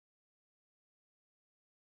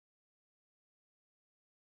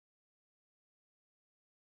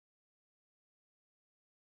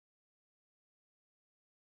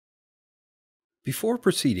Before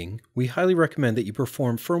proceeding, we highly recommend that you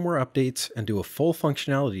perform firmware updates and do a full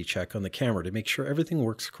functionality check on the camera to make sure everything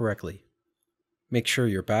works correctly. Make sure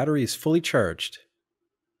your battery is fully charged.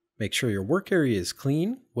 Make sure your work area is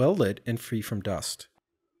clean, well lit, and free from dust.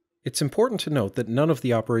 It's important to note that none of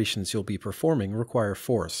the operations you'll be performing require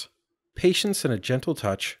force. Patience and a gentle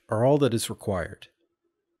touch are all that is required.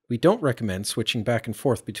 We don't recommend switching back and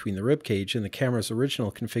forth between the ribcage and the camera's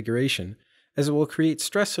original configuration, as it will create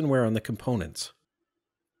stress and wear on the components.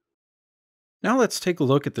 Now let's take a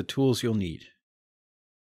look at the tools you'll need.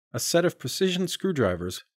 A set of precision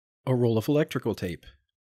screwdrivers, a roll of electrical tape,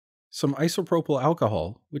 some isopropyl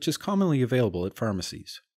alcohol, which is commonly available at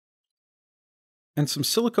pharmacies, and some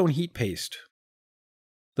silicone heat paste.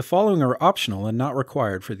 The following are optional and not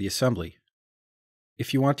required for the assembly.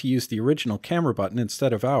 If you want to use the original camera button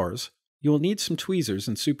instead of ours, you will need some tweezers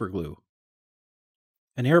and superglue,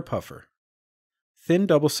 an air puffer, thin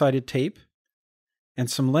double-sided tape, and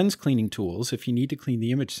some lens cleaning tools if you need to clean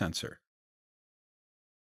the image sensor.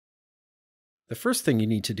 The first thing you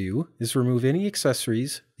need to do is remove any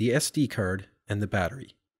accessories, the SD card, and the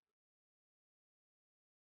battery.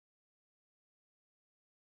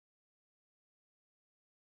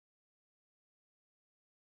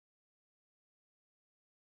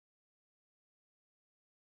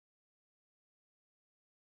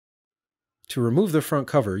 To remove the front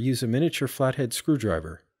cover, use a miniature flathead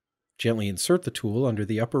screwdriver. Gently insert the tool under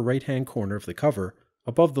the upper right-hand corner of the cover,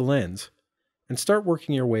 above the lens, and start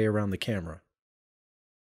working your way around the camera.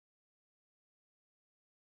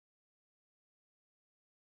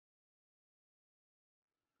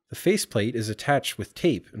 The faceplate is attached with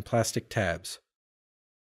tape and plastic tabs.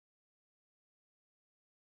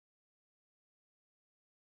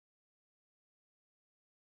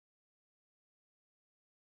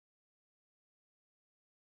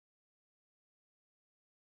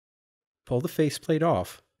 Pull the faceplate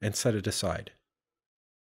off and set it aside.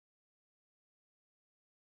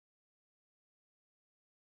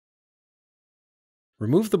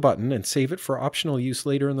 Remove the button and save it for optional use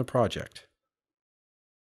later in the project.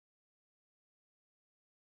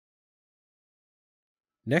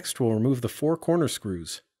 Next, we'll remove the 4 corner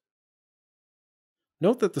screws.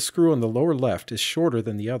 Note that the screw on the lower left is shorter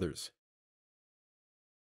than the others.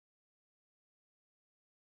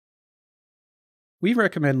 We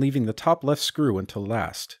recommend leaving the top left screw until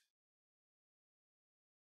last.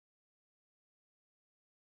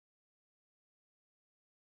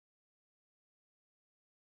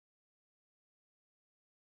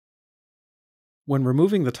 When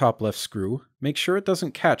removing the top left screw, make sure it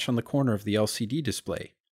doesn't catch on the corner of the LCD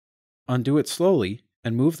display. Undo it slowly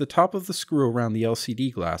and move the top of the screw around the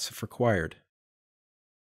LCD glass if required.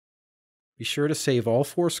 Be sure to save all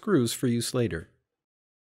 4 screws for use later.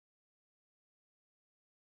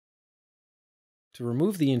 To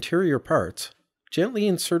remove the interior parts, gently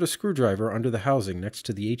insert a screwdriver under the housing next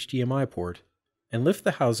to the HDMI port and lift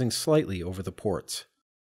the housing slightly over the ports.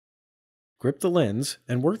 Grip the lens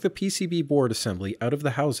and work the PCB board assembly out of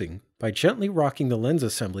the housing by gently rocking the lens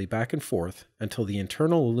assembly back and forth until the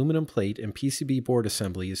internal aluminum plate and PCB board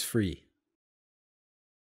assembly is free.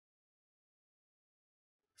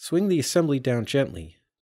 Swing the assembly down gently.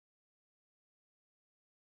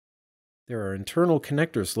 There are internal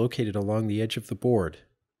connectors located along the edge of the board.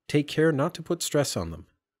 Take care not to put stress on them.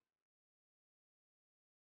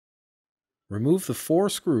 Remove the 4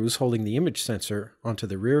 screws holding the image sensor onto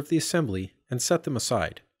the rear of the assembly and set them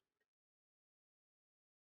aside.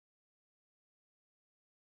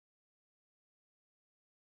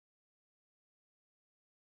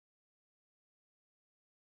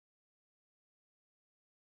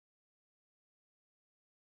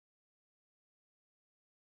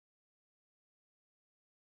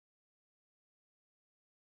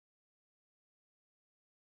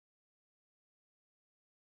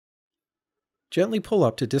 Gently pull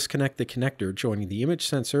up to disconnect the connector joining the image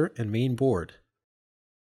sensor and main board.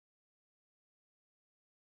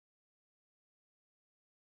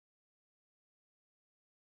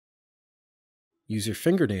 Use your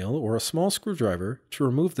fingernail or a small screwdriver to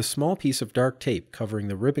remove the small piece of dark tape covering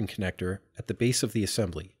the ribbon connector at the base of the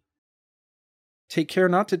assembly. Take care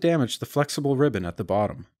not to damage the flexible ribbon at the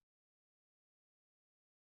bottom.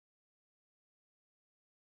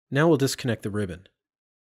 Now we'll disconnect the ribbon.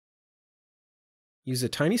 Use a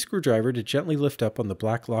tiny screwdriver to gently lift up on the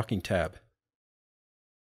black locking tab.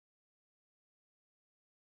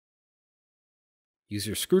 Use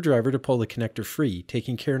your screwdriver to pull the connector free,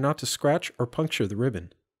 taking care not to scratch or puncture the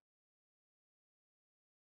ribbon.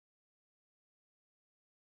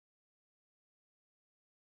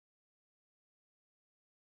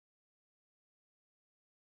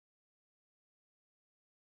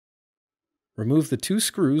 Remove the 2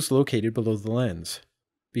 screws located below the lens.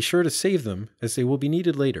 Be sure to save them as they will be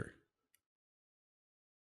needed later.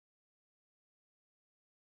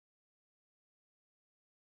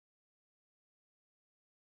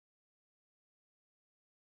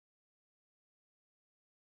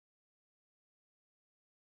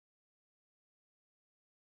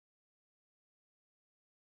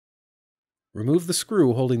 Remove the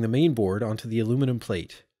screw holding the main board onto the aluminum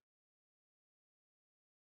plate.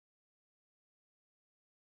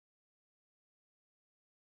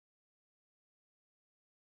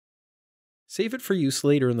 Save it for use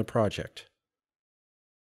later in the project.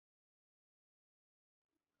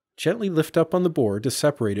 Gently lift up on the board to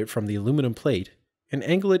separate it from the aluminum plate and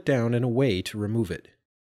angle it down in a way to remove it.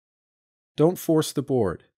 Don't force the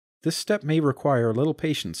board. This step may require a little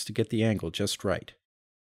patience to get the angle just right.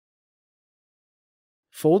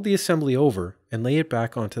 Fold the assembly over and lay it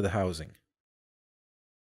back onto the housing.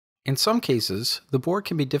 In some cases, the board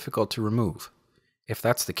can be difficult to remove. If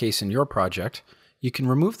that's the case in your project, you can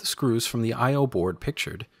remove the screws from the I/O board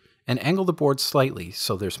pictured and angle the board slightly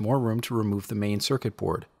so there's more room to remove the main circuit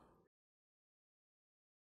board.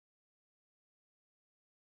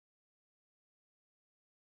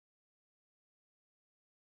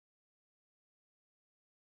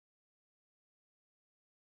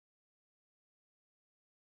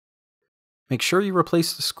 Make sure you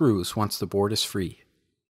replace the screws once the board is free.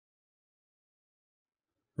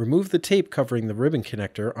 Remove the tape covering the ribbon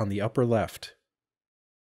connector on the upper left.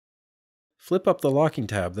 Flip up the locking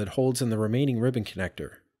tab that holds in the remaining ribbon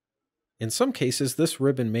connector. In some cases, this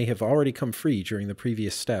ribbon may have already come free during the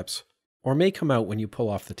previous steps, or may come out when you pull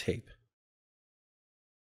off the tape.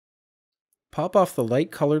 Pop off the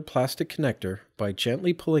light-colored plastic connector by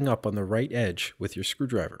gently pulling up on the right edge with your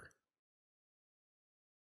screwdriver.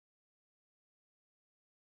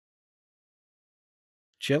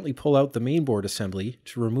 Gently pull out the mainboard assembly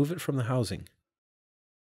to remove it from the housing.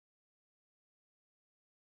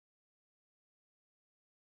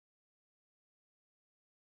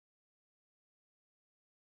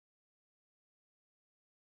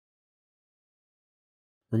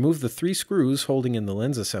 Remove the 3 screws holding in the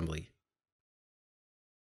lens assembly.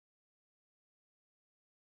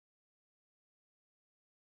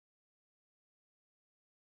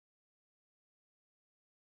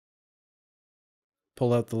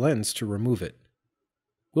 Pull out the lens to remove it.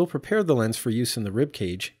 We'll prepare the lens for use in the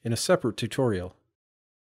ribcage in a separate tutorial.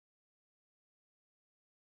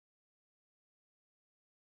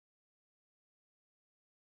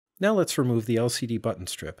 Now let's remove the LCD button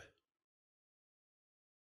strip.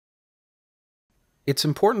 It's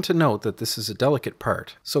important to note that this is a delicate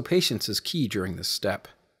part, so patience is key during this step.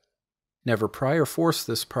 Never pry or force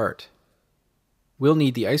this part. We'll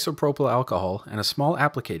need the isopropyl alcohol and a small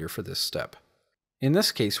applicator for this step. In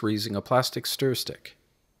this case, we're using a plastic stir stick.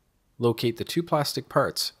 Locate the 2 plastic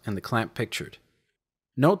parts and the clamp pictured.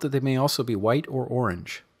 Note that they may also be white or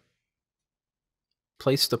orange.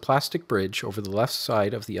 Place the plastic bridge over the left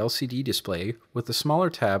side of the LCD display with the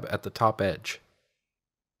smaller tab at the top edge.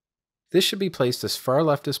 This should be placed as far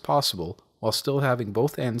left as possible while still having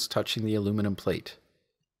both ends touching the aluminum plate.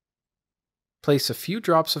 Place a few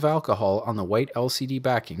drops of alcohol on the white LCD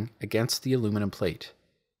backing against the aluminum plate.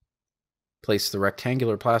 Place the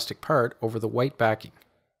rectangular plastic part over the white backing.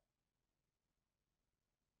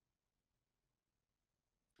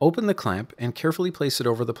 Open the clamp and carefully place it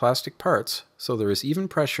over the plastic parts so there is even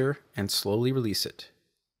pressure and slowly release it.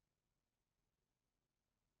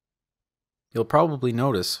 You'll probably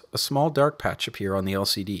notice a small dark patch appear on the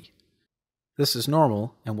LCD. This is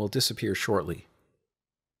normal and will disappear shortly.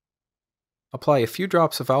 Apply a few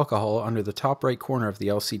drops of alcohol under the top right corner of the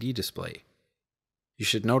LCD display. You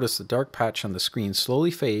should notice the dark patch on the screen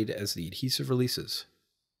slowly fade as the adhesive releases.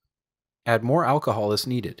 Add more alcohol as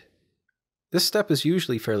needed. This step is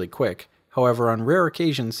usually fairly quick, however on rare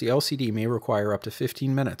occasions the LCD may require up to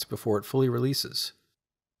 15 minutes before it fully releases.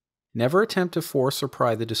 Never attempt to force or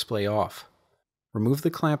pry the display off. Remove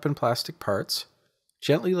the clamp and plastic parts.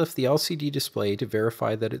 Gently lift the LCD display to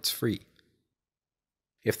verify that it's free.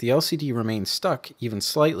 If the LCD remains stuck, even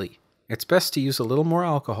slightly, it's best to use a little more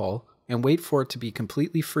alcohol and wait for it to be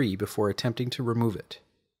completely free before attempting to remove it.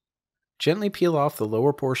 Gently peel off the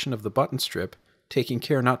lower portion of the button strip, taking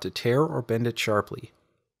care not to tear or bend it sharply.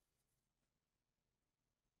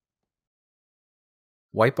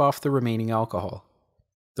 Wipe off the remaining alcohol.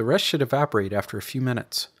 The rest should evaporate after a few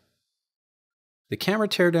minutes. The camera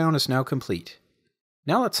teardown is now complete.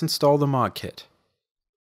 Now let's install the mod kit.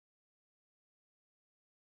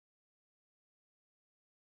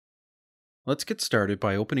 Let's get started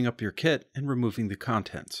by opening up your kit and removing the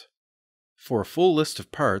contents. For a full list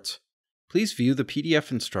of parts, Please view the PDF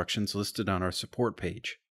instructions listed on our support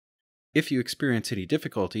page. If you experience any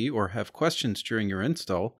difficulty or have questions during your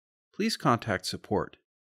install, please contact support.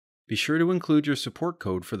 Be sure to include your support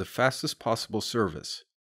code for the fastest possible service.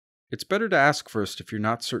 It's better to ask first if you're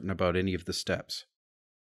not certain about any of the steps.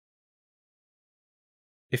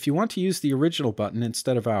 If you want to use the original button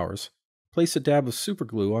instead of ours, place a dab of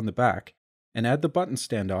superglue on the back and add the button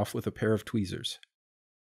standoff with a pair of tweezers.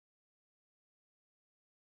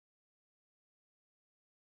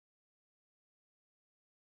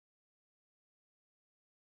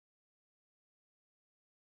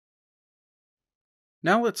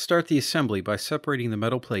 Now let's start the assembly by separating the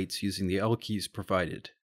metal plates using the L keys provided.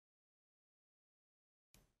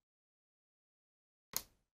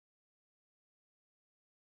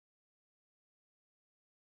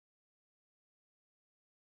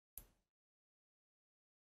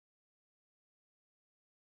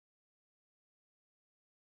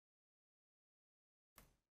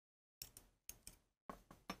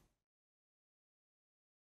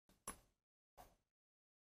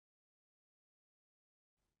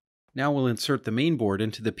 Now we'll insert the main board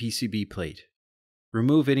into the PCB plate.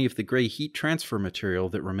 Remove any of the gray heat transfer material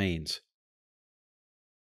that remains.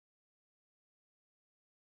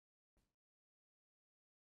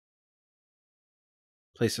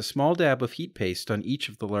 Place a small dab of heat paste on each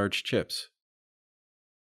of the large chips.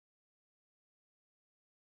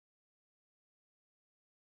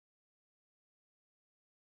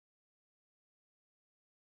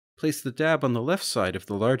 Place the dab on the left side of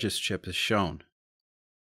the largest chip as shown.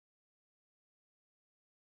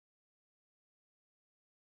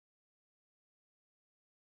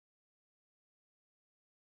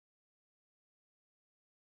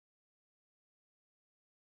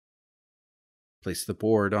 Place the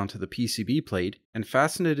board onto the PCB plate and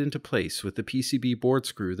fasten it into place with the PCB board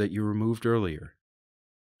screw that you removed earlier.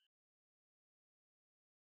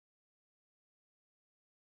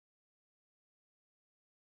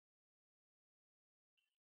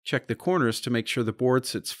 Check the corners to make sure the board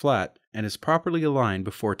sits flat and is properly aligned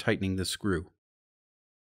before tightening the screw.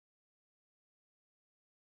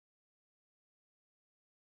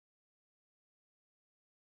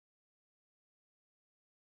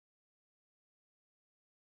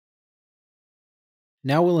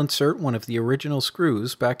 Now we'll insert one of the original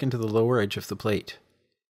screws back into the lower edge of the plate.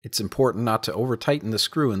 It's important not to over-tighten the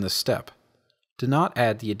screw in this step. Do not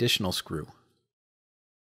add the additional screw.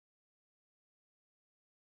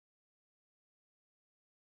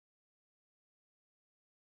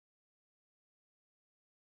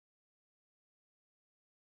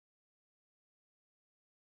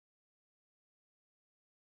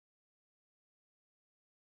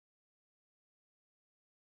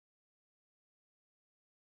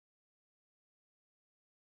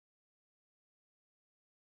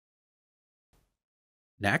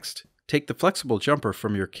 Next, take the flexible jumper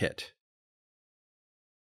from your kit.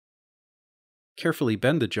 Carefully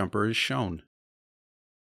bend the jumper as shown.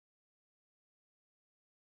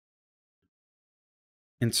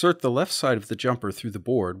 Insert the left side of the jumper through the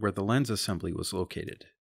board where the lens assembly was located.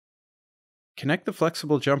 Connect the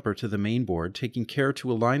flexible jumper to the main board, taking care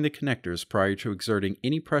to align the connectors prior to exerting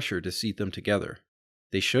any pressure to seat them together.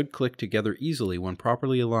 They should click together easily when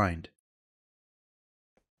properly aligned.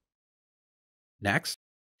 Next,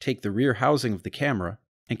 take the rear housing of the camera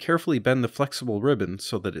and carefully bend the flexible ribbon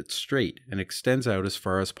so that it's straight and extends out as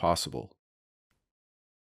far as possible.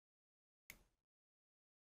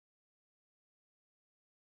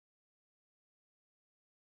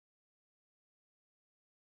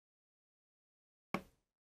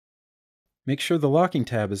 Make sure the locking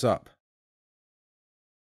tab is up.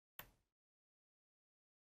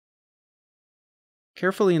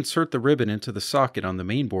 Carefully insert the ribbon into the socket on the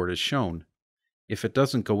main board as shown. If it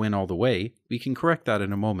doesn't go in all the way, we can correct that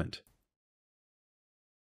in a moment.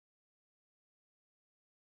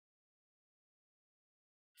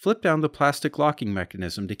 Flip down the plastic locking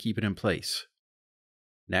mechanism to keep it in place.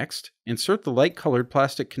 Next, insert the light-colored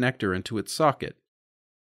plastic connector into its socket.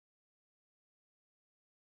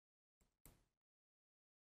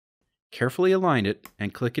 Carefully align it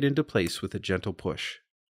and click it into place with a gentle push.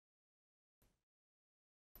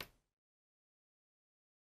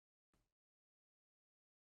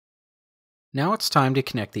 Now it's time to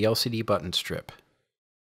connect the LCD button strip.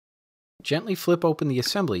 Gently flip open the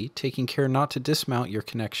assembly, taking care not to dismount your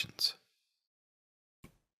connections.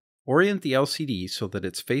 Orient the LCD so that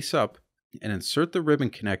it's face up and insert the ribbon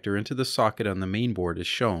connector into the socket on the main board as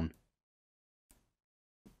shown.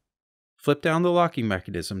 Flip down the locking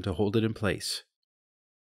mechanism to hold it in place.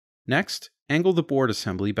 Next, angle the board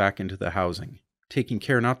assembly back into the housing, taking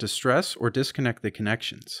care not to stress or disconnect the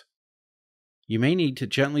connections. You may need to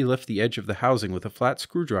gently lift the edge of the housing with a flat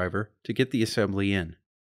screwdriver to get the assembly in.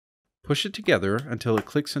 Push it together until it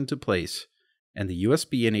clicks into place, and the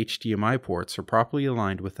USB and HDMI ports are properly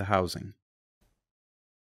aligned with the housing.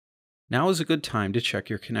 Now is a good time to check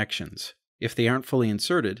your connections. If they aren't fully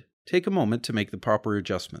inserted, take a moment to make the proper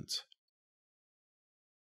adjustments.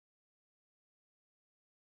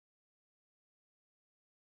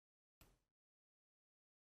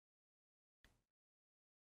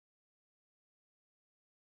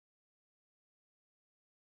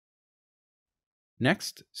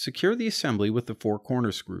 Next, secure the assembly with the 4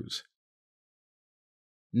 corner screws.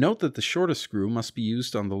 Note that the shortest screw must be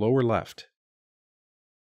used on the lower left.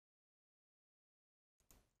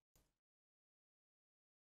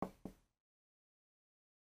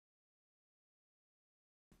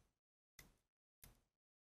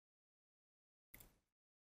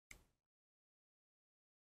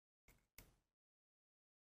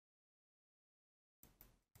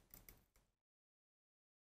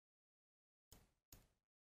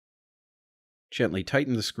 Gently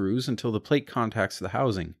tighten the screws until the plate contacts the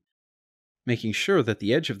housing, making sure that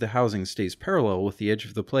the edge of the housing stays parallel with the edge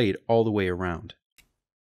of the plate all the way around.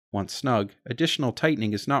 Once snug, additional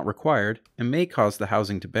tightening is not required and may cause the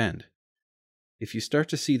housing to bend. If you start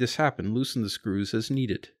to see this happen, loosen the screws as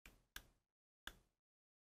needed.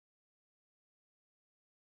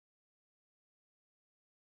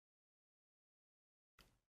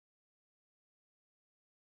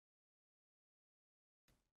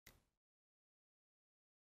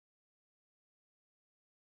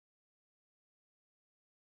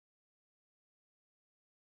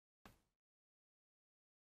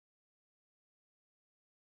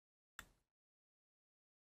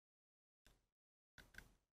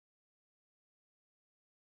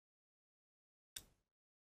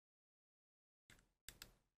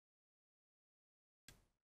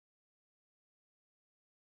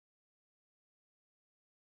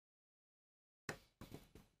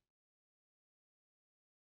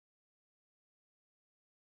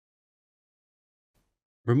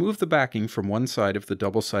 Remove the backing from one side of the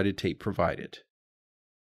double-sided tape provided.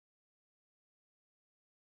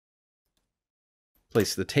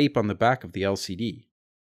 Place the tape on the back of the LCD.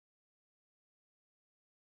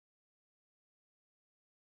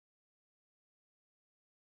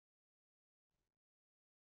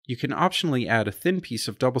 You can optionally add a thin piece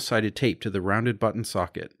of double-sided tape to the rounded button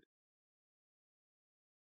socket.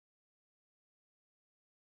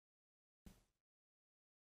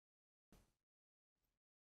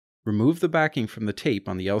 Remove the backing from the tape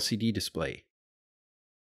on the LCD display.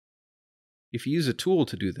 If you use a tool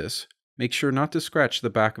to do this, make sure not to scratch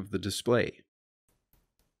the back of the display.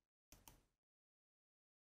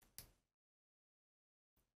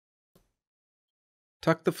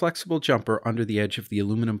 Tuck the flexible jumper under the edge of the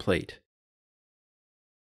aluminum plate.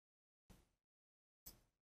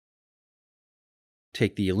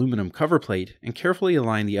 Take the aluminum cover plate and carefully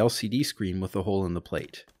align the LCD screen with the hole in the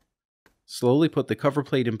plate. Slowly put the cover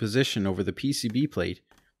plate in position over the PCB plate,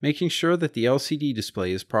 making sure that the LCD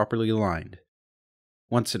display is properly aligned.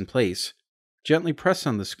 Once in place, gently press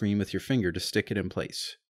on the screen with your finger to stick it in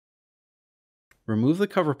place. Remove the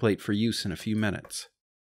cover plate for use in a few minutes.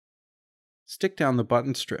 Stick down the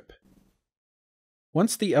button strip.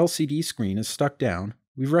 Once the LCD screen is stuck down,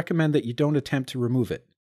 we recommend that you don't attempt to remove it.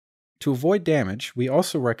 To avoid damage, we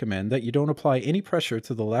also recommend that you don't apply any pressure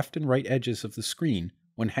to the left and right edges of the screen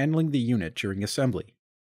when handling the unit during assembly.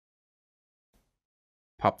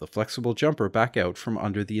 Pop the flexible jumper back out from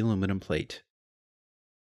under the aluminum plate.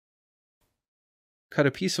 Cut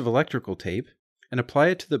a piece of electrical tape and apply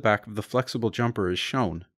it to the back of the flexible jumper as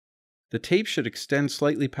shown. The tape should extend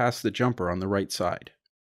slightly past the jumper on the right side.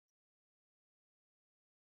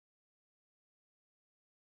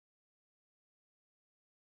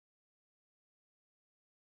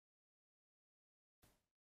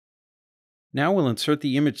 Now we'll insert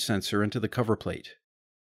the image sensor into the cover plate.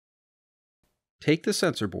 Take the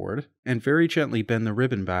sensor board and very gently bend the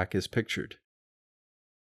ribbon back as pictured.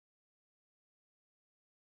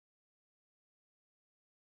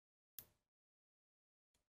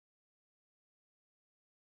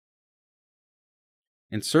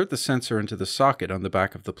 Insert the sensor into the socket on the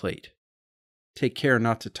back of the plate. Take care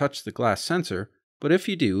not to touch the glass sensor, but if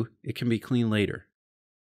you do, it can be cleaned later.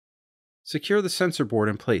 Secure the sensor board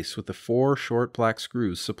in place with the 4 short black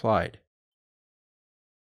screws supplied.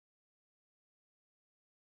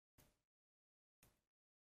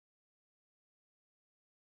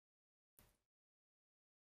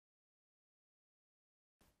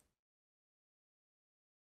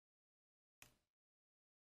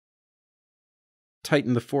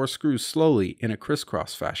 Tighten the 4 screws slowly in a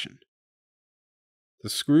crisscross fashion. The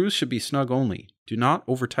screws should be snug only. Do not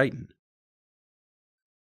over-tighten.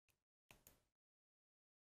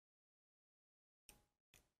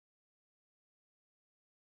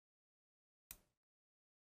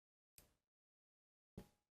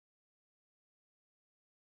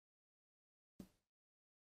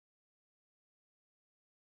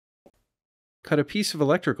 Cut a piece of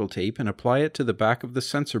electrical tape and apply it to the back of the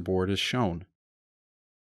sensor board as shown.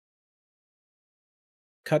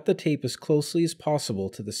 Cut the tape as closely as possible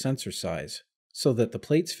to the sensor size, so that the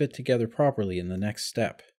plates fit together properly in the next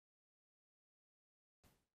step.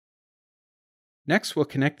 Next, we'll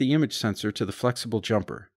connect the image sensor to the flexible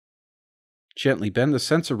jumper. Gently bend the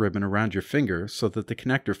sensor ribbon around your finger so that the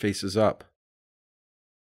connector faces up.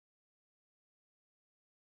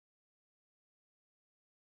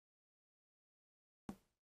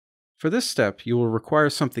 For this step, you will require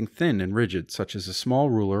something thin and rigid, such as a small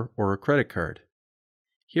ruler or a credit card.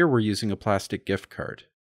 Here we're using a plastic gift card.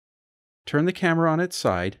 Turn the camera on its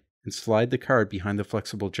side and slide the card behind the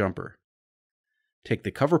flexible jumper. Take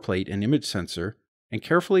the cover plate and image sensor and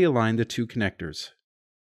carefully align the two connectors.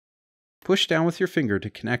 Push down with your finger to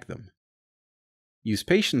connect them. Use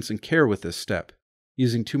patience and care with this step.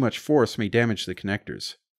 Using too much force may damage the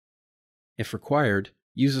connectors. If required,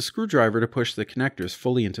 use a screwdriver to push the connectors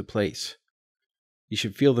fully into place. You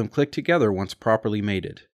should feel them click together once properly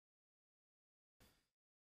mated.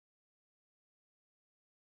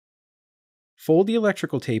 Fold the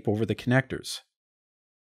electrical tape over the connectors.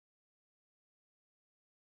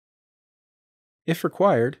 If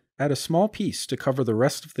required, add a small piece to cover the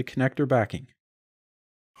rest of the connector backing.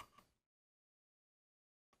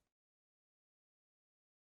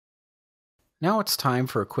 Now it's time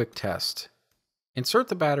for a quick test. Insert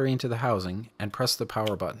the battery into the housing and press the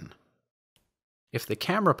power button. If the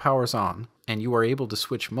camera powers on and you are able to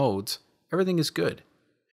switch modes, everything is good.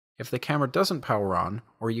 If the camera doesn't power on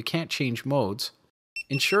or you can't change modes,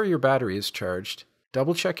 ensure your battery is charged,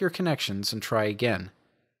 double check your connections and try again.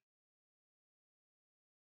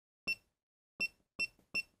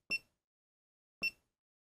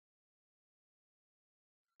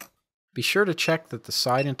 Be sure to check that the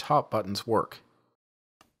side and top buttons work.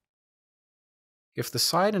 If the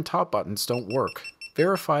side and top buttons don't work,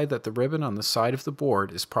 verify that the ribbon on the side of the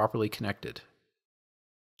board is properly connected.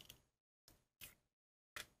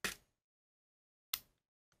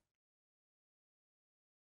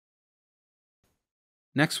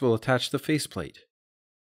 Next, we'll attach the faceplate.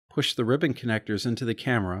 Push the ribbon connectors into the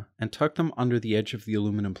camera and tuck them under the edge of the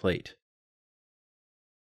aluminum plate.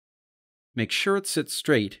 Make sure it sits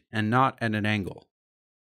straight and not at an angle.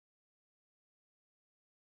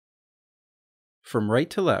 From right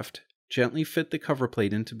to left, gently fit the cover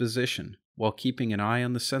plate into position while keeping an eye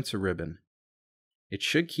on the sensor ribbon. It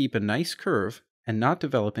should keep a nice curve and not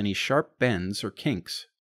develop any sharp bends or kinks.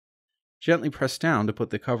 Gently press down to put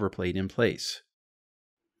the cover plate in place.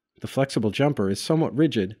 The flexible jumper is somewhat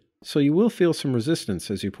rigid, so you will feel some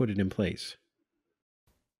resistance as you put it in place.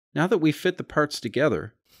 Now that we've fit the parts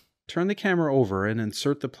together, turn the camera over and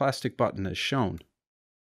insert the plastic button as shown.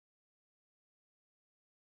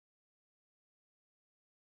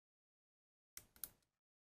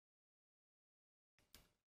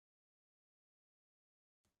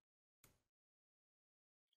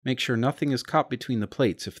 Make sure nothing is caught between the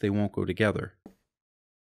plates if they won't go together.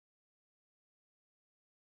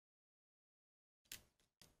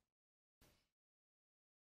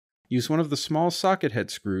 Use one of the small socket head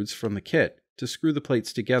screws from the kit to screw the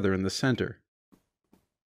plates together in the center.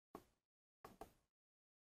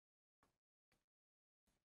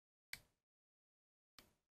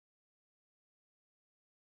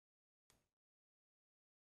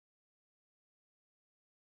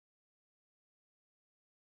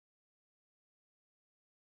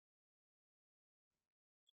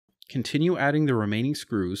 Continue adding the remaining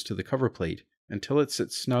screws to the cover plate until it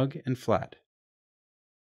sits snug and flat.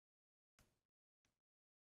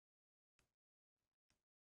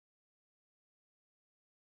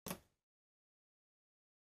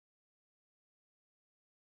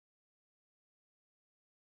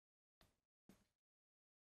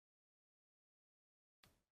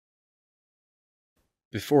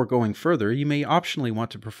 Before going further, you may optionally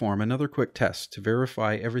want to perform another quick test to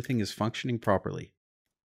verify everything is functioning properly.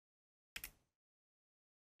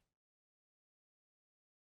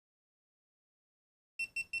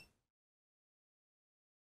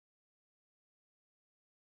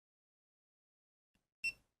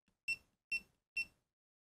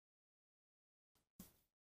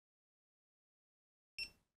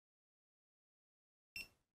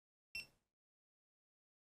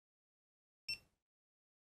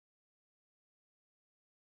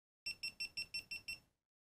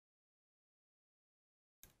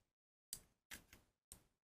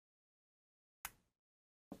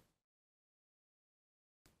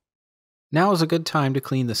 Now is a good time to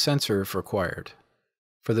clean the sensor if required.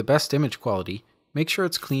 For the best image quality, make sure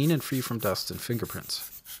it's clean and free from dust and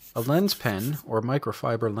fingerprints. A lens pen or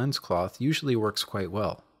microfiber lens cloth usually works quite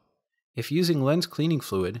well. If using lens cleaning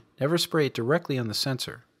fluid, never spray it directly on the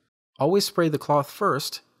sensor. Always spray the cloth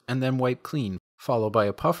first and then wipe clean, followed by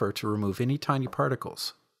a puffer to remove any tiny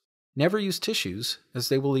particles. Never use tissues, as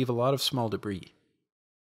they will leave a lot of small debris.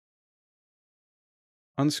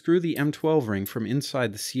 Unscrew the M12 ring from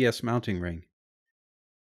inside the CS mounting ring.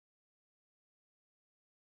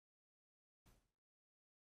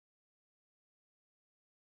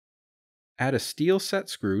 Add a steel set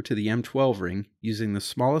screw to the M12 ring using the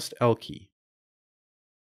smallest L key.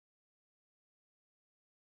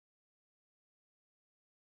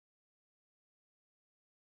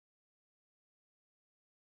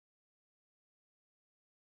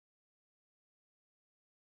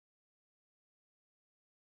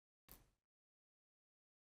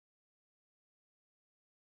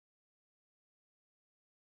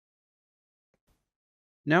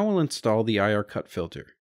 Now we'll install the IR cut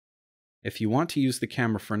filter. If you want to use the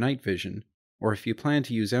camera for night vision, or if you plan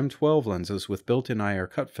to use M12 lenses with built-in IR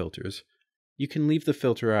cut filters, you can leave the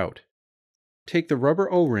filter out. Take the rubber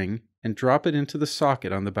O-ring and drop it into the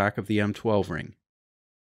socket on the back of the M12 ring.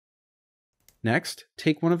 Next,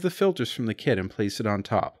 take one of the filters from the kit and place it on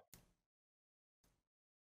top.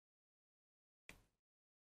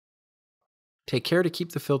 Take care to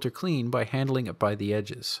keep the filter clean by handling it by the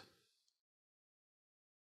edges.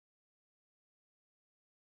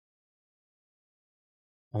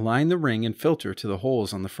 Align the ring and filter to the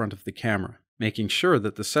holes on the front of the camera, making sure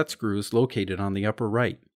that the set screw is located on the upper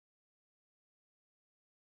right.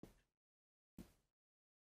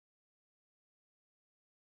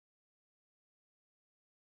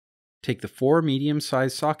 Take the 4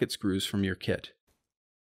 medium-sized socket screws from your kit.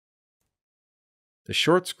 The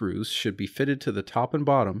short screws should be fitted to the top and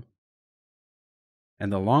bottom,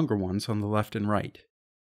 and the longer ones on the left and right.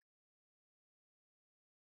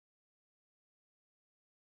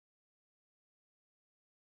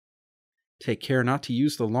 Take care not to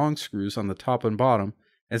use the long screws on the top and bottom,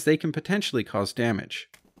 as they can potentially cause damage.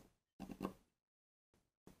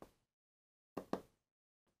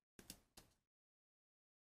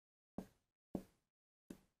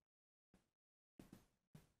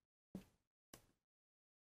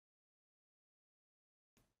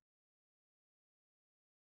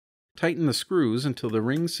 Tighten the screws until the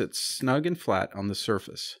ring sits snug and flat on the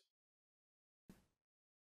surface.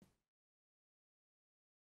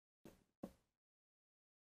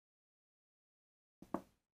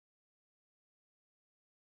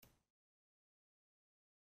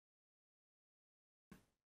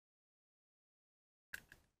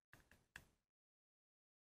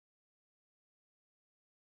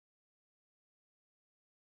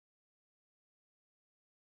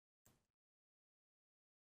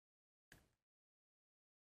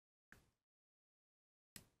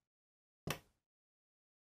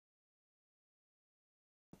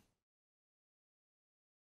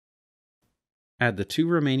 Add the 2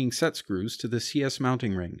 remaining set screws to the CS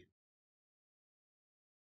mounting ring.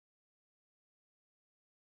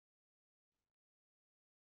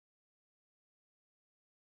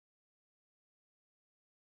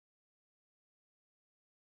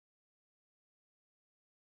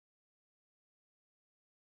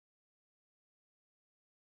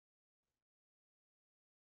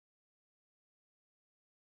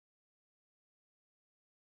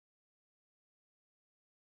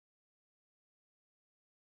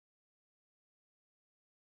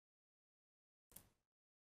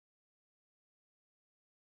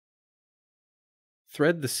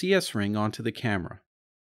 Thread the CS ring onto the camera.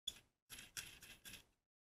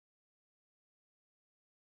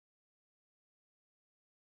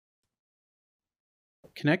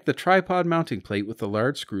 Connect the tripod mounting plate with the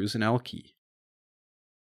large screws and L key.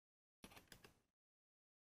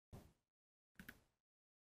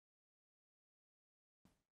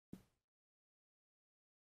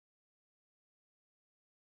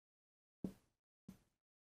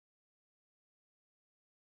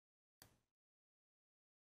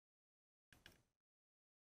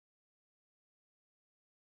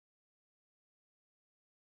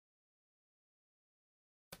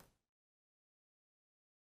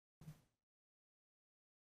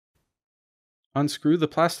 Unscrew the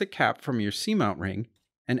plastic cap from your C-mount ring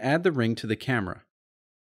and add the ring to the camera.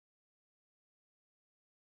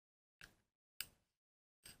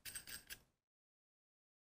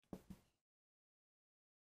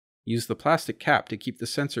 Use the plastic cap to keep the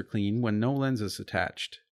sensor clean when no lens is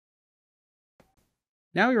attached.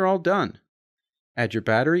 Now you're all done. Add your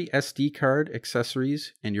battery, SD card,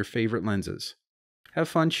 accessories, and your favorite lenses. Have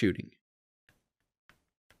fun shooting.